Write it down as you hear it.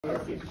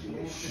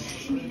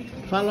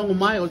Follow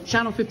my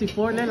channel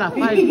 54 le la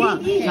 5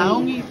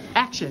 Naomi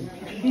action.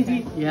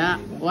 Yeah,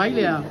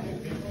 Wailia.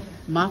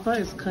 Mafa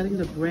is cutting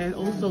the bread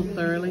oh so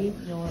thoroughly.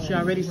 She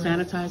already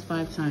sanitized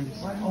 5 times.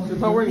 She's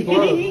not wearing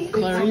gloves.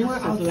 Clarice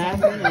is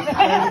laughing and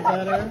spreading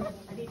butter.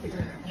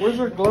 Where's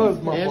her gloves,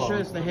 Mafa? Ezra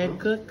is the head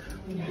cook.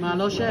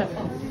 Malo chef.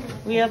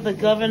 We have the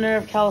governor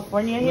of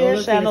California here,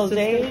 Lola's San the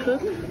Jose. assistant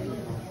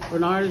cook.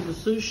 Bernard is the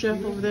sous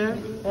chef over there.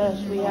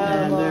 Yes, we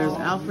have. And there's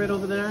Alfred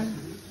over there.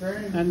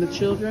 And the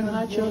children.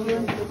 Hi,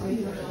 children.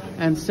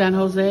 And San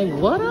Jose.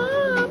 What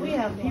up? We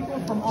have people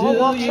from all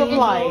walks of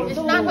life.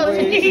 It's not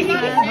Jose.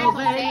 San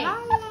Jose.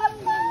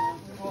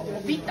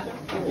 Vita.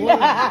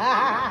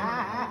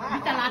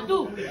 Vita la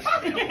tu.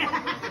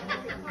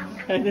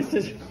 And this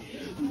is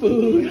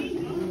food.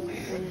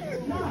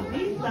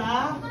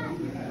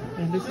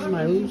 And this is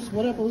my oops.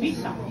 What up,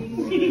 oops?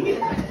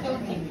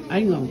 I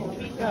know.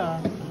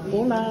 Yeah.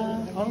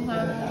 Hola.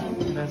 Hola.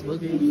 That's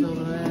Boogie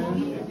over there.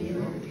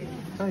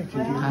 Hi,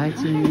 Kitty. Hi,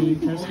 T.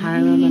 There's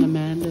Hiram and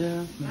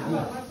Amanda.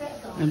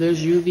 And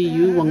there's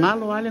UVU.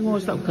 Wangalo aling mo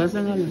sa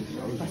cousin aling.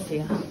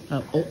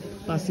 Oh,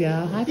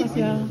 Pasia. Hi,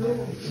 Pasia.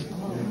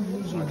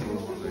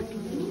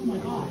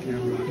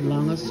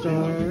 Langa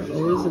Star,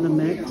 always in the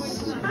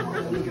mix.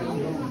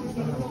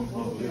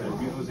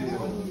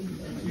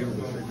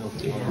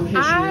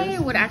 I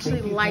would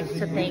actually like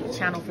to thank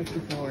Channel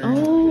 54.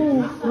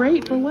 Oh,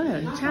 great. For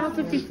what? Channel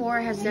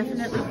 54 has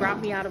definitely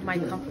brought me out of my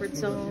comfort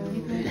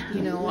zone.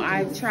 You know,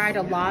 I've tried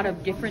a lot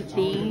of different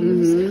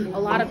things, a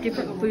lot of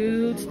different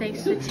foods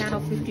thanks to Channel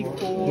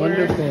 54.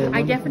 Wonderful.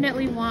 I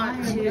definitely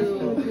want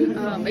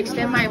to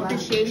extend my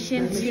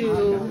appreciation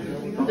to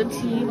the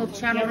team of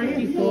Channel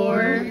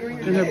 54.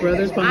 And her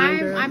brothers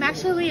behind her. I'm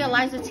actually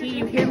Liza Tee.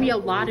 You hear me a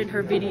lot in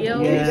her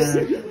videos.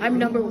 Yeah. I'm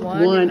number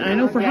one. I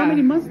know. For how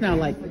many months now?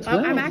 Like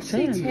 12, I'm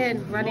actually 10.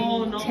 10,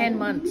 running 10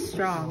 months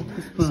strong.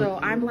 So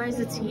I'm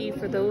Liza Tee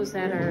for those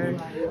that are,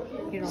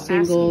 you know,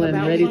 Single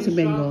and ready to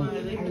me. mingle.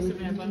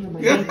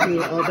 Thank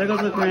you. Oh, there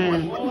goes the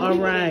grand. All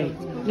right.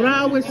 What I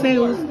always say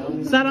was,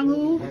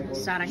 Sarangu?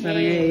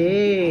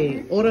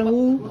 Saranghae.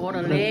 Orangu?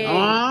 Orale.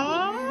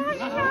 Oh,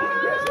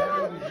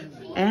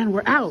 and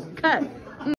we're out. Cut.